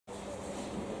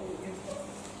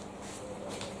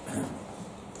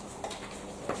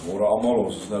Môre almal,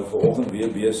 ons is nou vanoggend weer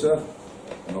besig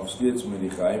en nog steeds met die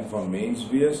geheim van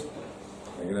menswees.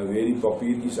 Ek het nou weer die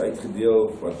papiertjies uitgedeel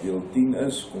wat deel 10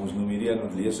 is. Kom ons noem hierdie in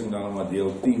lesing dan maar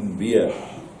deel 10b.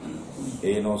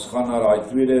 En ons gaan na daai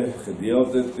tweede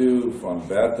gedeelte toe van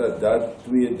Bertha dat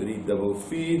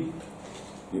 2344.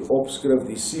 Die opskrif,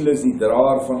 die siel is die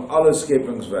draer van alle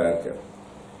skepingswerke.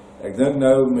 Ek dink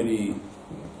nou met die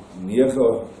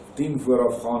 9-10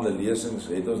 voorafgaande lesings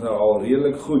het ons nou al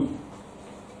redelik goed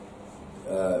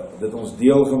dit ons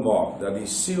deel gemaak, dat die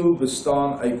siel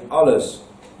bestaan uit alles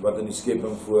wat in die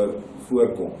skepping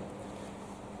voorkom.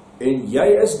 En jy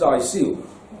is daai siel.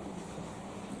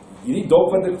 Hierdie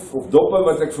doppe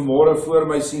wat ek vanmôre voor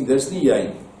my sien, dis nie jy.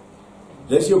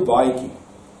 Dis jou baadjie.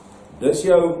 Dis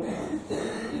jou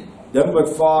ding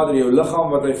wat Vader, jou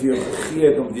liggaam wat hy vir jou gegee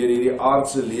het om deur hierdie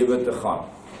aardse lewe te gaan.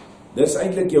 Dis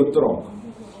eintlik jou tronk.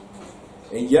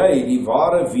 En jy, die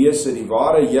ware wese, die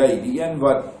ware jy, die een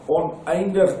wat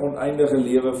oneindige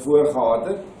lewe voorgehad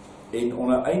het en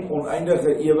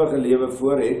oneindige ewige lewe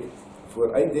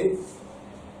vooruit het,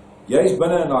 jy is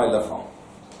binne in daai liggaam.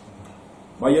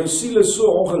 Maar jou siel is so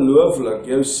ongelooflik,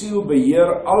 jou siel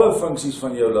beheer alle funksies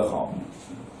van jou liggaam.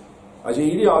 As ek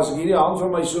hierdie hand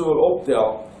van my so wil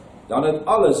optel, dan het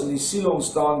alles in die siel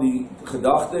ontstaan, die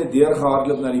gedagte het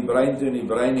deurgehardloop na die brein toe en die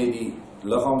brein het die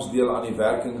liggaamsdeel aan die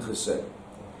werking gesit.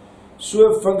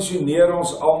 So funksioneer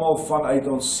ons almal vanuit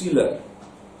ons siele.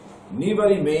 Nie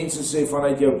wat die mense sê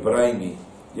vanuit jou brein nie.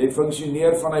 Jy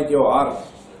funksioneer vanuit jou hart.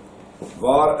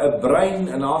 Waar 'n brein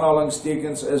in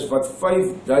aanhalingstekens is wat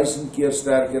 5000 keer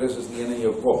sterker is as die een in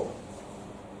jou kop.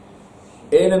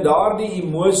 En in daardie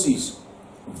emosies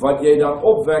wat jy dan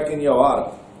opwek in jou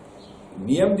hart,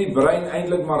 neem die brein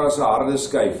eintlik maar as 'n harde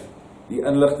skyf die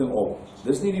inligting op.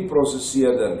 Dis nie die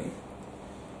prosesseerder nie.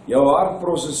 Jou hart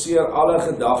prosesseer alle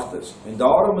gedagtes en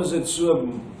daarom is dit so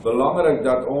belangrik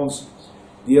dat ons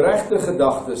die regte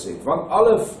gedagtes het, want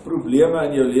alle probleme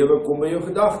in jou lewe kom by jou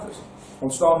gedagtes.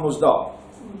 Ontstaan mos daar.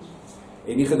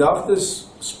 En die gedagtes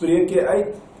spreek jy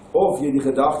uit of jy die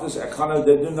gedagtes ek gaan nou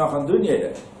dit doen, dan gaan doen jy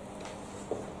dit.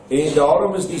 En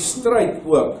daarom is die stryd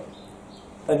ook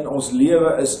in ons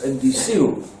lewe is in die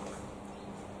siel.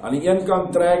 Aan die een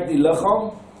kant trek die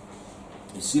liggaam,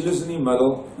 die siel is in die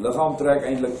middel, liggaam trek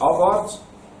eintlik afwaarts,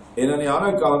 en aan die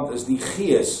ander kant is die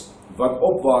gees wat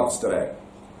opwaarts trek.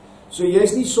 So jy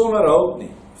is nie sonder hulp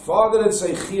nie. Vader het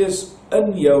sy gees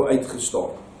in jou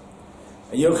uitgestort.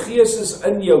 En jou gees is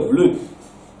in jou bloed,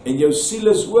 en jou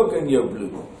siel is ook in jou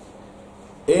bloed.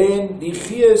 En die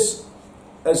gees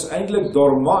is eintlik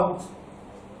dormant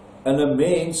in 'n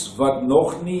mens wat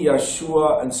nog nie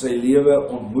Yeshua in sy lewe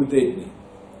ontmoet het nie.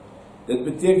 Dit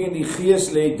beteken die gees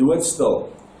lê doodstil.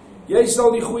 Jy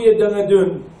sal die goeie dinge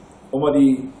doen, omdat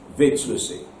die wet so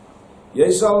sê. Jy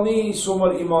sal nie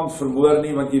sommer iemand vermoor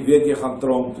nie, want jy weet jy gaan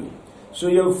tronk toe. So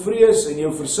jou vrees en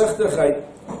jou versigtigheid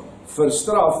vir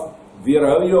straf,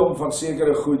 weerhou jou om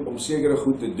sekere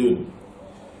goed te doen.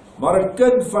 Maar 'n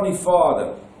kind van die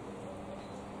Vader,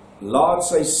 laat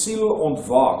sy siel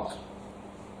ontwaak.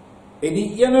 En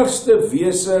die enigste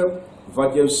wese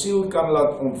wat jou siel kan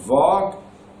laat ontwaak,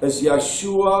 is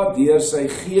Yeshua deur sy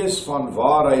gees van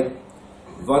waarheid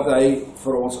wat hy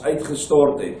vir ons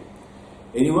uitgestort het.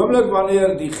 En die oomblik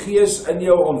wanneer die gees in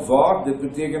jou ontwaak, dit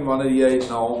beteken wanneer jy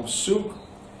na hom soek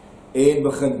en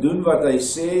begin doen wat hy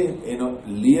sê en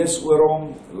lees oor hom,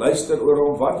 luister oor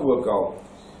hom, wat ook al,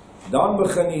 dan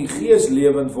begin die gees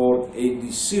lewend word en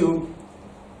die siel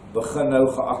begin nou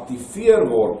geaktiveer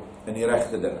word in die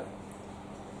regte dinge.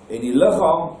 En die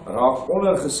liggaam raak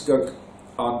ondergeskik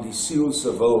aan die siel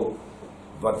se wil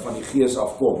wat van die gees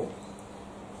afkom.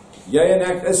 Jy en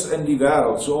ek is in die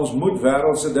wêreld, so ons moet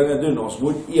wêreldse dinge doen, ons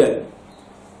moet eet,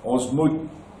 ons moet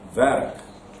werk.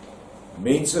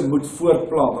 Mense moet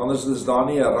voortplant, anders is daar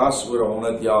nie 'n ras oor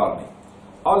 100 jaar nie.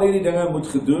 Al hierdie dinge moet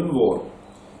gedoen word,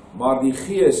 maar die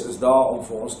gees is daar om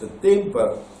vir ons te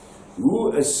temper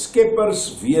hoe 'n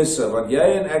skepperswese, want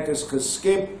jy en ek is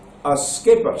geskep as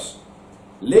skeppers.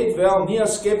 Let wel, nie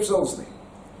as skepsels nie.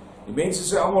 Die mense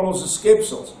sê almal ons is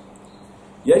skepsels.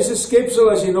 Jy's 'n skepsel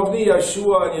as jy nog nie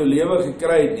Yeshua in jou lewe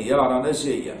gekry het nie, ja, dan is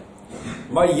jy een.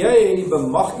 Maar jy het die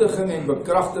bemagtiging en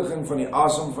bekragtiging van die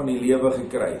asem van die lewe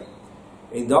gekry.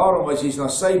 En daarom, as jy na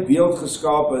sy beeld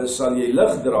geskape is, sal jy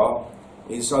lig dra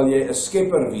en sal jy 'n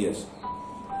skepper wees.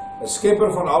 'n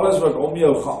Skepper van alles wat om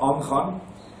jou aangaan,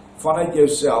 vanuit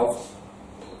jouself,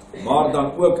 maar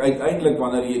dan ook uiteindelik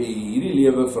wanneer jy hierdie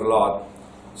lewe verlaat,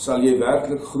 sal jy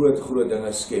werklik groot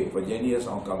dinge skep, wat jy nie eens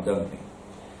aan kan dink nie.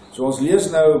 So ons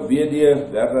lees nou BD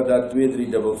Bertha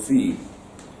 2344.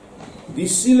 Die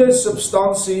siele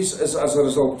substansies is as 'n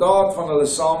resultaat van hulle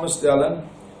samestelling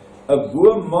 'n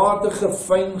boommatige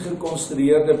fyn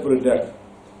gekonstrueerde produk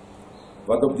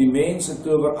wat op die mens 'n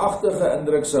toweragtige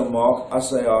indruk sou maak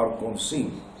as hy haar kon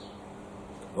sien,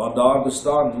 want daar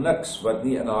bestaan niks wat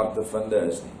nie in haar te vind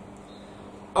is nie.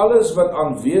 Alles wat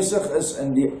aanwesig is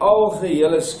in die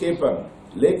algehele skepping,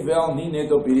 let wel nie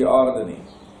net op hierdie aarde nie,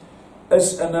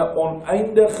 is in 'n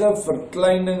oneindige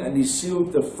verkleining in die siel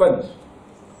te vind,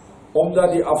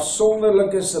 omdat die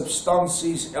afsonderlike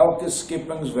substansies elke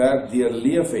skepingswerk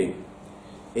deurleef het,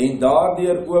 en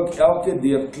daardeur ook elke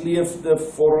deurkleefde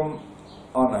vorm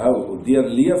aanhou,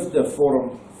 deurleefde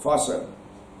vorm vashou.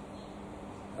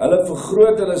 Hulle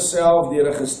vergroot hulle self deur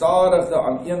 'n gestadige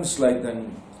aaneensluiting,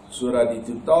 sodat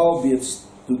die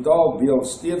totaalbeeld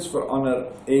steeds verander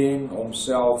en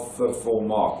homself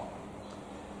vervolmaak.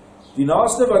 Die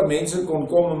naaste wat mense kon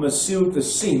kom om 'n siel te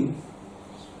sien,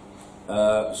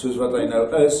 soos wat hy nou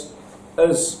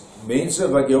is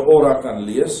mense wat jou aura kan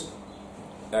lees.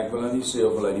 Ek wil nou nie sê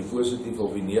of hulle die positief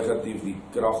of die negatief, die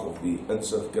krag of die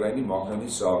insig kry nie, maak nou nie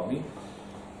saak nie.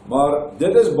 Maar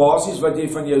dit is basies wat jy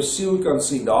van jou siel kan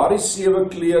sien. Daar is 7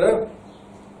 kleure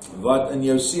wat in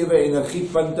jou 7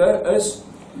 energiepunte is,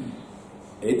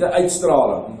 het 'n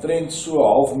uitstraling, omtrent so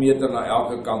 0,5 meter na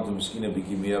elke kant, en miskien 'n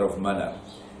bietjie meer of minder.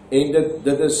 En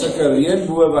dit is sulke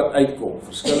reënboë wat uitkom,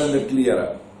 verskillende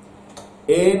kleure.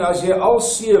 En as jy al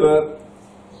 7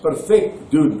 perfek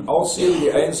doen, al 7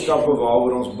 die eienskappe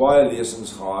waaroor ons baie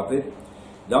lesings gehad het,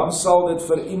 dan sal dit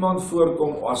vir iemand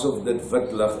voorkom asof dit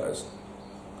wit lig is.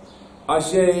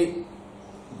 As jy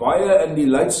baie in die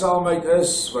lydsaamheid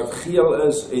is, wat geel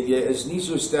is, en jy is nie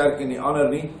so sterk in die ander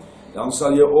nie, dan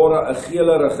sal jou aura 'n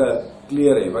geelerige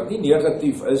kleur hê, wat nie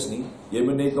negatief is nie, jy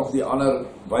moet net nog die ander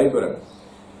bybring.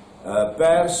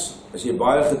 Pers, as jy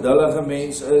baie geduldige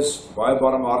mens is, baie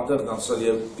barmhartig, dan sal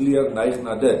jou kleur neig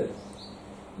na dit.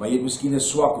 Maar jy het miskien 'n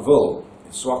swak wil,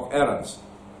 'n swak erns.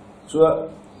 So,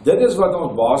 dit is wat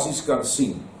ons basies kan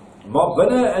sien. Maar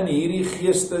binne in hierdie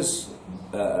geestes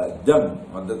ding,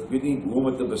 want ek weet nie hoe om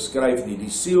dit te beskryf nie, die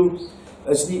siel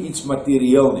is nie iets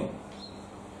materieel nie.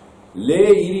 Lê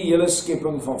hierdie hele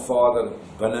skepping van Vader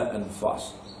binne in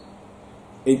vas.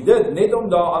 En dit, net om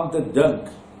daaraan te dink,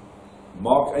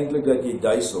 maak eintlik dat jy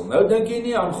duisel. Nou dink jy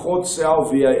nie aan God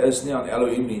self wie hy is nie, aan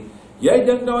Elohim nie. Jy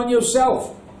dink nou aan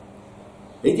jouself.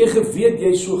 Het jy geweet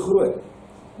jy is so groot?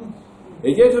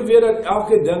 Het jy geweet dat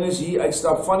elke ding is hier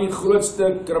uitstap, van die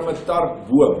grootste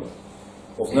krummetartboom?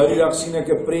 Of nou die dag sien ek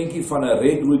 'n prentjie van 'n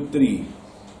redwood tree.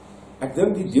 Ek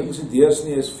dink die ding se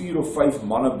deursnee is 4 of 5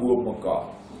 manne bo op mekaar.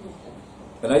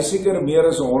 En hy seker meer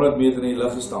as 100 meter in die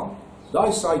lug gestaan.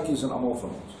 Daai saadjies in almal van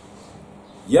ons.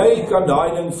 Jy kan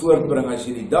daai ding voortbring as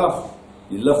jy die dag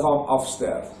die liggaam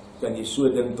afsterf, kan jy so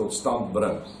 'n ding tot stand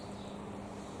bring.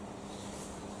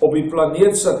 Op die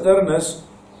planeet Saturnus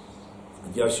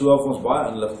het Yeshua vir ons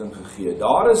baie inligting gegee.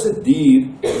 Daar is 'n dier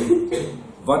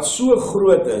wat so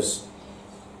groot is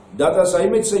dat as hy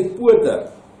met sy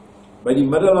pote by die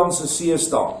Middellandse See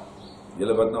staan,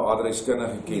 julle wat nou adreskunde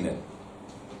geken het,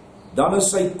 dan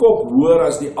is sy kop hoër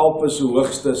as die Alpe se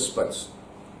hoogste spits.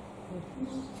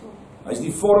 Hy is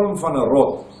die vorm van 'n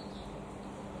rot.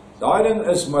 Daai ding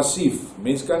is massief.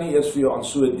 Mens kan nie eers vir jou aan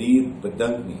so 'n dier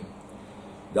bedink nie.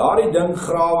 Daardie ding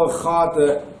grawe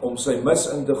gate om sy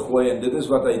mis in te gooi, en dit is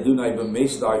wat hy doen, hy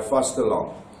bemes daai vaste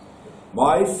land.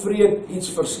 Maar hy vreet iets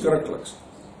verskrikliks.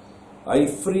 Hy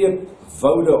vreet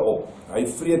woude op, hy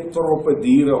vreet troppe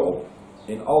diere op,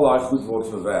 en al daai goed word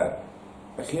verwerk.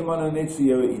 Ek gee maar nou net vir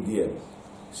jou 'n idee.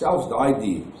 Selfs daai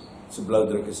dier se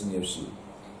bloudruk is in jou siel.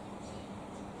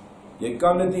 Jy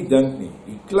kan dit nie dink nie.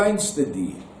 Die kleinste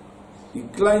dier, die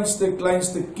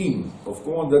kleinste kiem, of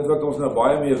kom dit wat ons nou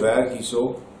baie mee werk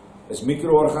hierso, is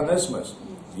mikroorganismes.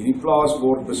 Hierdie plaas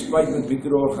word bespuit met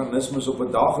mikroorganismes op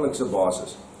 'n daaglikse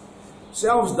basis.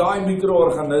 Selfs daai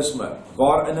mikroorganisme,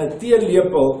 waar in 'n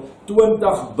teelepel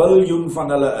 20 biljoen van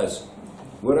hulle is.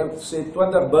 Hoor ek sê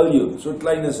 20 biljoen, so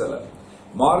klein is hulle.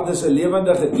 Maar dis 'n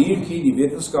lewendige diertjie, die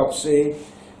wetenskap sê,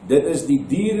 dit is die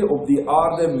dier op die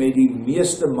aarde met die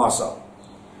meeste massa.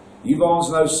 Hier waar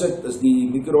ons nou sit, is die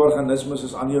mikroorganismes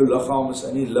is aan jou liggaam, is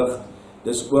in die lug,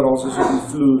 dis oral soos op die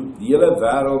vloer, die hele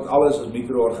wêreld, alles is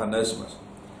mikroorganismes.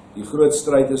 Die groot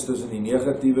stryd is tussen die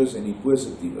negatiewes en die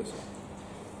positiewes.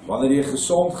 Wanneer jy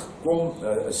gesond kom,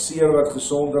 'n seer wat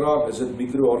gesond raak, is dit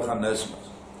mikroorganismes.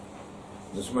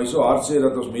 Dit is vir my so hard sê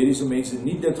dat ons mediese mense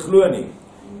nie dit glo nie.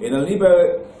 En hulle nie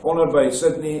by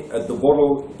sit nie, 'n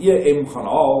bottel EM gaan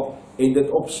haal en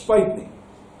dit opspuit nie.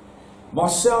 Maar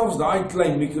selfs daai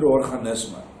klein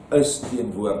mikroorganisme is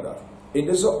teenwoordig. En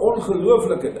dis 'n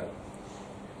ongelooflike ding.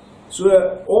 So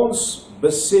ons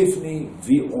besef nie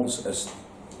wie ons is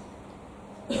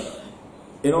nie.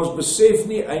 En ons besef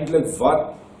nie eintlik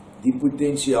wat die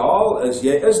potensiaal is.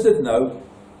 Jy is dit nou,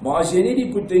 maar as jy nie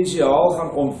die potensiaal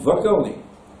gaan ontwikkel nie,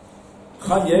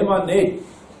 gaan jy maar net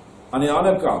aan die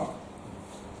ander kant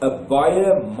 'n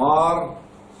baie maar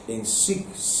en siek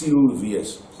siel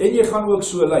wees. En jy gaan ook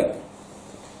so lyk.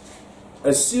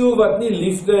 'n Siel wat nie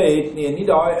liefde het nie, en nie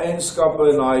daai eienskappe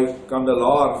en daai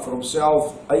kandelaar vir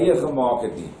homself eie gemaak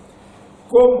het nie,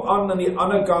 kom aan die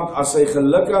ander kant as hy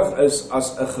gelukkig is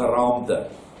as 'n geraamte.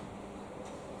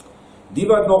 Die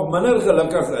wat nog minder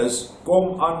gelukkig is,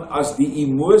 kom aan as die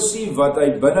emosie wat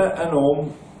hy binne in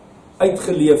hom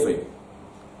uitgeleef het.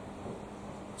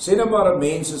 Sê nou maar 'n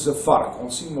mens is 'n vark.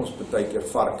 Ons sien ons baie keer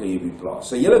varke hier by plaas.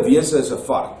 Sy hele wese is 'n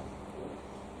vark.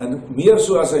 En meer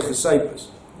so as hy gesyp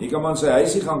is. Jy kan maar in sy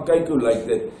huisie gaan kyk hoe lyk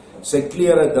dit. Sy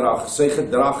klere drag, sy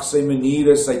gedrag, sy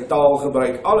maniere, sy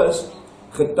taalgebruik, alles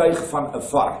getuig van 'n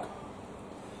vark.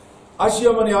 As jy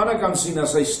hom aan die ander kant sien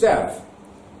as hy sterf,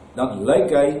 dan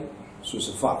lyk hy soos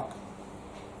 'n vark.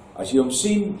 As jy hom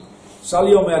sien, sal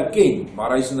jy hom herken,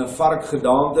 maar hy's in 'n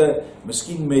varkgedaante,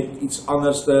 miskien met iets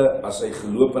anderste. As hy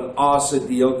geloop in aase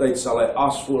die hele tyd, sal hy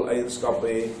asvoel eienskappe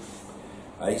hê.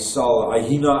 Hy sal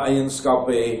hyena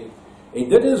eienskappe hê. En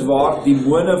dit is waar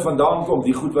demone vandaan kom,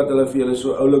 die goed wat hulle vir julle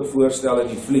so oulik voorstel in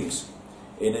die flieks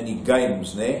en in die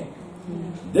games, né?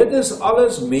 Dit is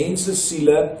alles mense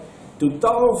siele,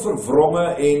 totaal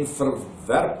verwronge en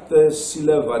verwerpte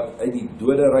siele wat uit die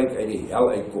doderyk, uit die hel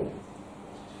uitkom.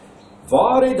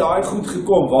 Waar het daai goed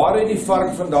gekom? Waar het die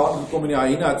vark vandaan gekom en die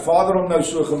hyena? Het Vader hom nou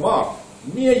so gemaak?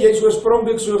 Nee, jy is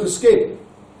oorspronklik so geskep.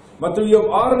 Maar toe jy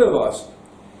op aarde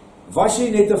was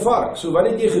jy net 'n vark. So wat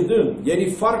het jy gedoen? Jy het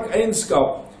die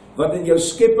vark-eienskap wat in jou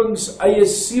skepings eie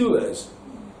siel is,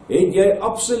 het jy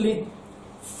absoluut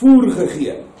voer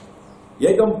gegee. Jy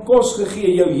het hom kos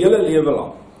gegee jou hele lewe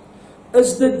lank.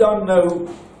 Is dit dan nou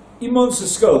iemand se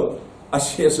skuld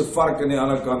as jy as 'n vark aan die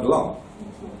ander kant land?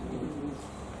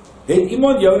 Het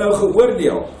iemand jou nou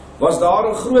geoordeel? Was daar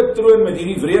 'n groot troon met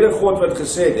hierdie wrede God wat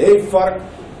gesê het, "Hey vark,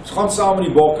 gaan saam met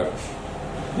die bokke"?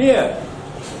 Nee.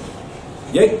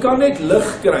 Jy kan net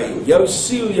lig kry. Jou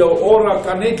siel, jou aura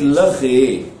kan net lig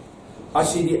hê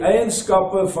as jy die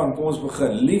eienskappe van, kom ons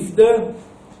begin, liefde,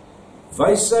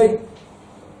 wysheid,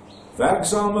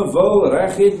 werksame wil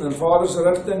reg het in Vader se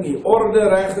rigting, die orde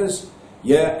reg is,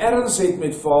 jy erns het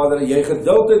met Vader, jy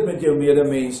geduld het met jou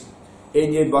medemens,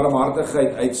 en jy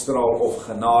barmhartigheid uitstraal of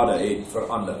genade het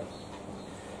verander.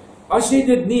 As jy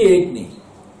dit nie het nie,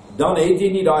 dan het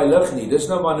jy nie daai lig nie. Dis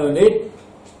nou maar nou net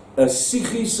 'n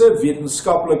psigiese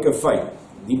wetenskaplike feit.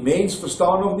 Die mens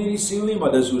verstaan nog nie die siel nie,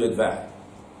 maar dis hoe dit werk.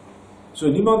 So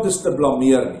niemand is te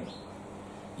blameer nie.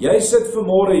 Jy sit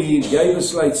vanmôre hier, jy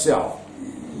besluit self.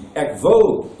 Ek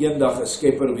wil eendag 'n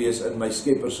skepper wees in my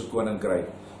Skepper se koninkryk.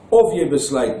 Of jy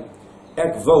besluit,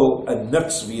 ek wil 'n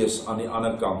niks wees aan die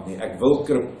ander kant nie. Ek wil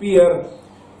krepeer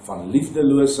van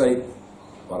liefdeloosheid,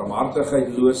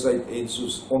 barmhartigheidloosheid en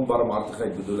soos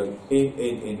onbarmhartigheid bedoel ek,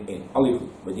 en al die goed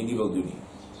wat jy nie wil doen nie.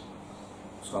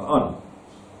 Ons gaan aan.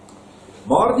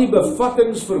 Maar die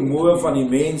bevattingsvermoë van die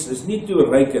mens is nie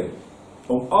toereikend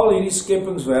om al hierdie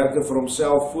skepingswerke vir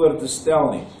homself voor te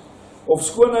stel nie.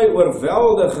 Ofskoon hy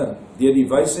oorweldigend deur die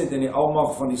wysheid en die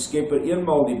almag van die Skepper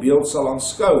eenmaal die beeld sal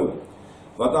aanskou,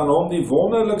 wat aan hom die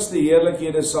wonderlikste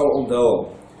heerlikhede sal onthul,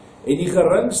 en die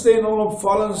geringste en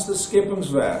onopvallendste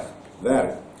skepingswerk,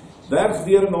 werk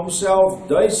weer in homself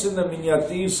duisende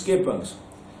miniatuurskeppings,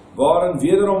 waarin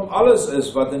wederom alles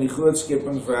is wat in die groot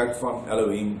skepingswerk van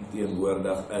Elohim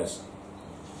teenwoordig is.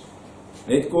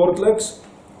 Net kortliks,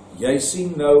 jy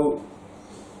sien nou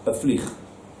 'n vlieg,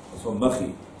 of 'n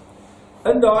muggie.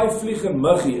 In daai vlieg en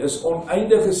muggie is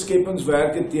oneindige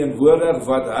skepingswerke teenwoordig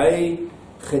wat hy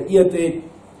geëet het,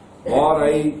 waar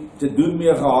hy te doen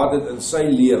mee gehad het in sy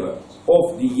lewe,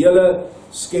 of die hele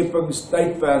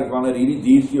skepingstydperk wanneer hierdie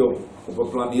diertjie op 'n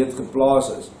planeet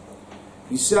geplaas is.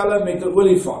 Dieselfde met 'n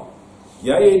olifant.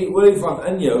 Jy het die olifant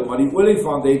in jou, maar die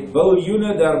olifant het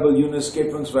biljoene der biljoene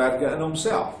skepingswerke in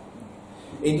homself.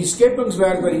 En die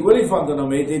skepingswerk wat die olifant in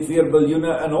hom het weer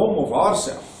biljoene in hom of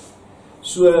haarself.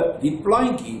 So die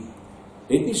plantjie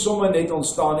het nie sommer net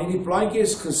ontstaan nie, die plantjie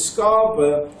is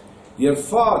geskape deur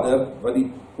Vader wat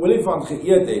die olifant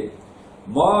geëet het,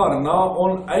 maar na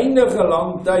oneindige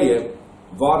lang tye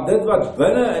waar dit wat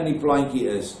binne in die plantjie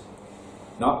is,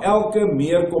 na elke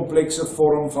meer komplekse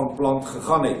vorm van plant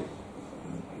gegaan het.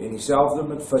 En dieselfde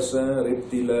met visse,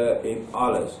 reptiele en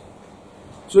alles.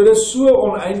 So dit is so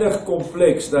oneindig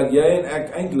kompleks dat jy en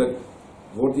ek eintlik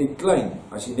word jy klein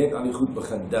as jy net aan die goed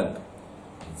begin dink.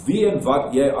 Wie en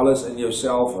wat jy alles in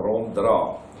jouself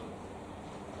ronddra.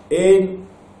 En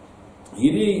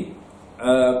hierdie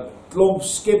klomp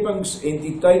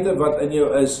skepingsentiteite wat in jou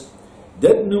is,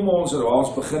 dit noem ons, waar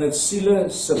ons begin het, siele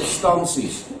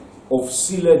substansies, of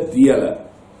siele dele.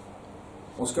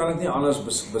 Ons kan dit nie anders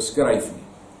beskryf nie.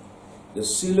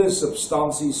 Dis siele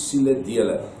substansies, siele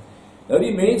dele. Nou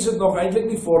die mens het nog eintlik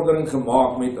nie vordering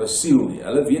gemaak met 'n siel nie.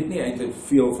 Hulle weet nie eintlik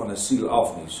veel van 'n siel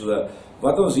af nie. So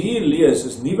wat ons hier lees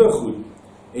is nuwe goed,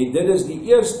 en dit is die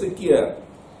eerste keer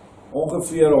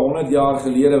ongeveer 100 jaar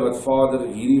gelede wat Vader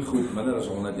hierdie goed, minder as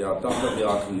 100 jaar, 80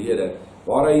 jaar gelede,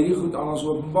 waar hy hierdie goed aan ons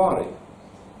openbaar het.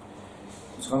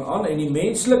 Ons gaan aan, en die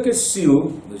menslike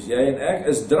siel, dus jy en ek,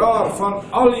 is draer van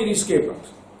al hierdie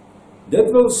skepings.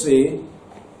 Dit wil sê,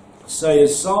 sy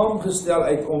is saamgestel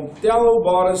uit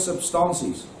ontelbare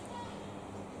substansies,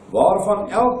 waarvan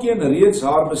elkeen reeds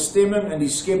haar bestemming in die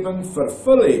skepping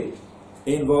vervul het,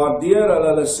 en waardeur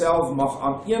hulle self mag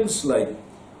aaneensluit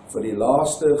vir die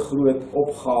laaste groot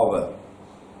opgawe.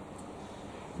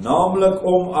 Naamlik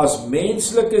om as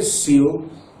menslike siel,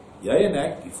 jy en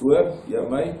ek, die voor, jy en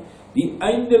my, die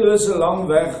eindelose lang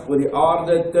weg oor die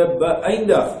aarde te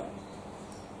beëindig.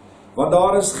 Want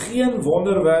daar is geen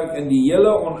wonderwerk in die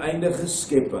hele oneindige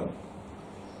skepping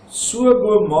so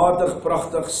bomatig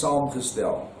pragtig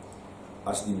saamgestel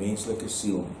as die menslike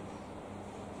siel.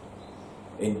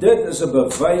 En dit is 'n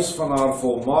bewys van haar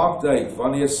volmaaktheid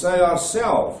wanneer sy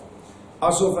haarself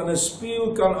asof in 'n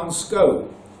spieël kan aanskou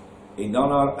en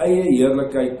dan haar eie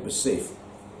heerlikheid besef.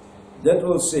 Dit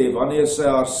wil sê, wanneer sy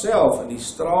haarself in die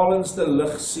stralendste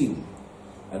lig sien,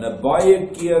 in 'n baie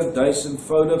keer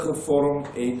duisendvoudige vorm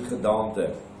en gedaante.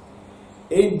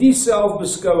 En die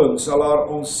selfbeskouing sal haar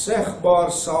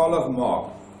onsegbaar salig maak,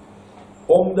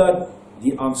 omdat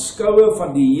die aanskoue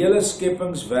van die hele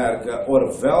skepingswerke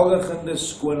oorweldigende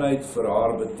skoonheid vir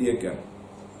haar beteken.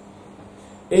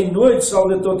 En nooit sal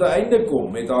dit tot 'n einde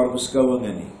kom met haar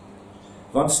beskouinge nie,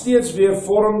 want steeds weer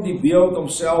vorm die beeld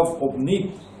homself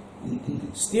opnuut.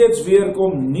 Steeds weer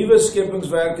kom nuwe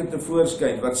skepingswerke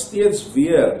tevoorskyn, wat steeds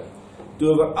weer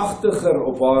toweragtiger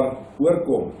op haar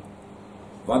oorkom,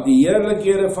 want die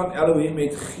heerlikhede van Elohim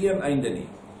het geen einde nie.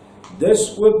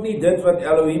 Dis ook nie dit wat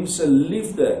Elohim se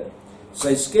liefde,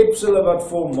 sy skepsele wat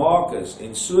volmaak is,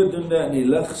 en sodoende in die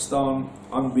lig staan,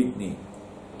 aanbied nie.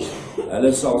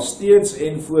 Hulle sal steeds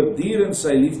en voortdurend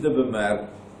sy liefde bemerk,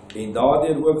 en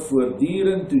daardeur ook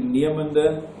voortdurend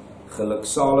toenemende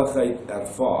geluksaligheid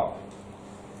ervaar.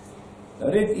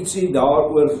 Nou net ietsie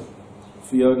daaroor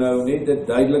vir jou nou net dit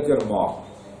duideliker maak.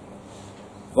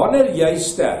 Wanneer jy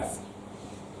sterf,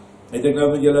 het ek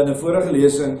nou met julle in 'n vorige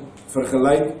lesing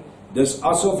vergelyk, dis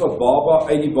asof 'n baba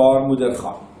uit die baarmoeder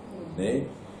gaan, nee?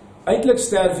 Eintlik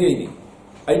sterf jy nie.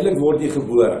 Eintlik word jy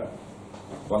gebore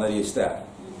wanneer jy sterf.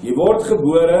 Jy word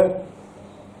gebore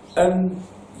in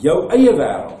jou eie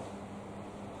wêreld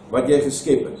wat jy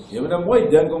geskep het. Jy moet nou mooi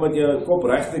dink om met jou kop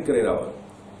reg te kry daaroor.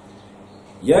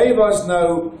 Jy was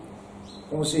nou,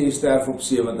 kom ons sê jy sterf op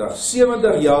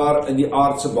 70 jaar in die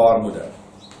aardse baarmoeder.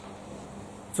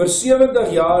 Vir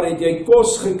 70 jaar het jy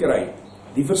kos gekry.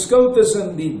 Die verskil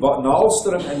tussen die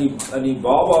naalstring in die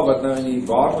baba wat nou in die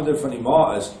baarmoeder van die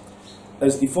ma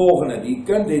is die volgende. Die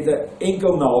kind het 'n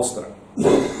enkel naalstring,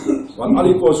 want al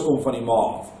die kos kom van die ma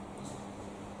af.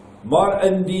 Maar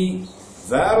in die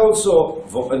wêreld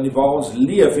waar ons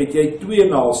leef, het jy 2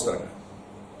 naalstringe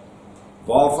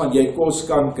waarvan jy kos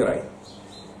kan kry.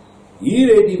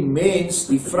 Hier het die mens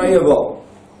die vrye wil,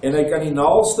 en hy kan die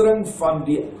naalstring van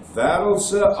die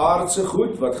wêreldse aardse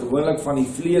goed, wat gewoonlik van die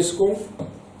vlees kom,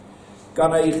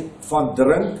 kan hy van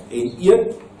drink en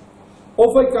eet,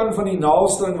 of hy kan van die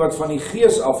naalstring wat van die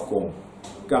gees afkom,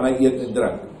 kan hy eet en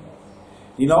drink.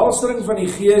 Die naalstring van die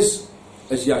gees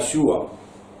is Yeshua.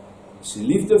 Dis die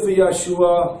liefde vir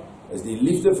Yeshua, is die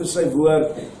liefde vir sy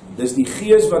woord, dis die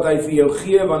gees wat hy vir jou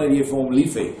gee wanneer jy vir hom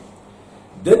lief het.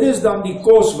 Dit is dan die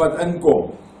kos wat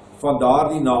inkom van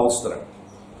daardie naalstring.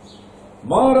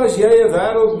 Maar as jy 'n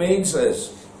wêreldmens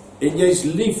is, en jy's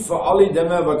lief vir al die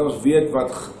dinge wat ons weet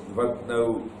wat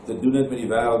nou te doen het met die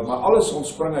wêreld, maar alles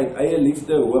ontspring uit eie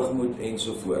liefde, hoogmoed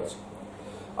ensovoorts.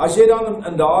 As jy dan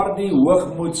in daardie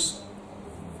hoogmoeds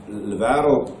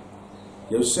wêreld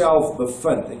jouself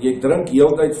bevind, en jy drink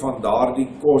heeltyd van daardie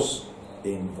kos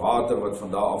en water wat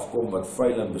van daar afkom, wat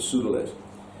vuil en besoedel is,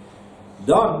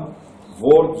 dan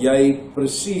word jy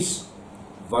presies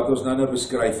wat ons nou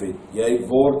beskryf het. Jy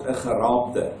word 'n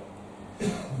geraamte.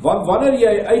 Want wanneer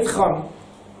jy uitgaan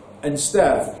en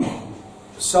sterf,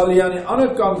 sal jy aan die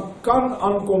ander kant kan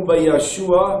aankom by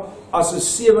Yeshua as 'n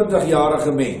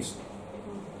 70-jarige mens.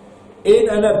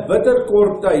 En in 'n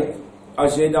bitterkort tyd,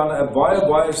 as jy dan 'n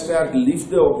baie sterk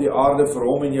liefde op die aarde vir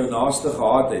hom en jou naaste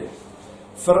gehad het,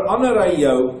 verander hy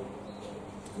jou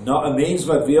na 'n mens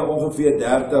wat weer ongeveer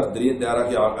 30,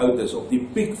 33 jaar oud is, op die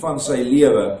piek van sy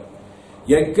lewe,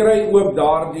 jy kry ook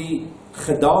daardie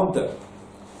gedaante.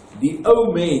 Die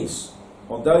ou mens,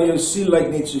 onthou jou siel lyk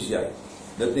net soos jy,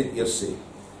 dit net eers sê.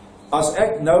 As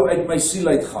ek nou uit my siel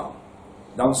uitgaan,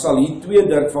 dan sal hier 2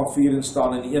 dirk van vuur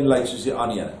staan en die een lyk soos die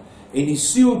ander. En die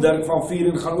siel dirk van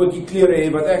vuur gaan ook die klere hê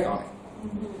wat ek aan het.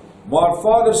 Maar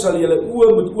Vader sal julle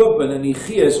oë moet open in die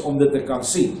gees om dit te kan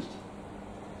sien.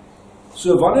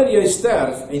 So wanneer jy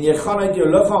sterf en jy gaan uit jou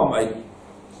liggaam uit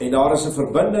en daar is 'n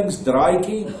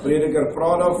verbindingsdraadjie, prediker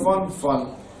praat daarvan,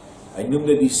 hy noem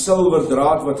dit die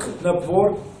silwerdraad wat geknip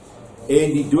word,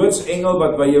 en die doodsengel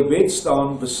wat by jou bed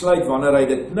staan besluit wanneer hy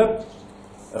dit knip.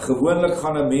 Gewoonlik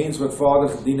gaan 'n mens wat Vader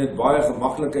gedien het baie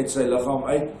gemaklik uit sy liggaam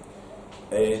uit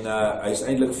en hy is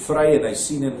eintlik vry en hy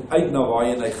sien uit na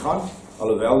waarheen hy gaan,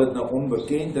 alhoewel dit nou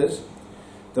onbekend is.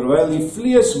 Terwyl die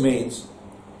vleesmens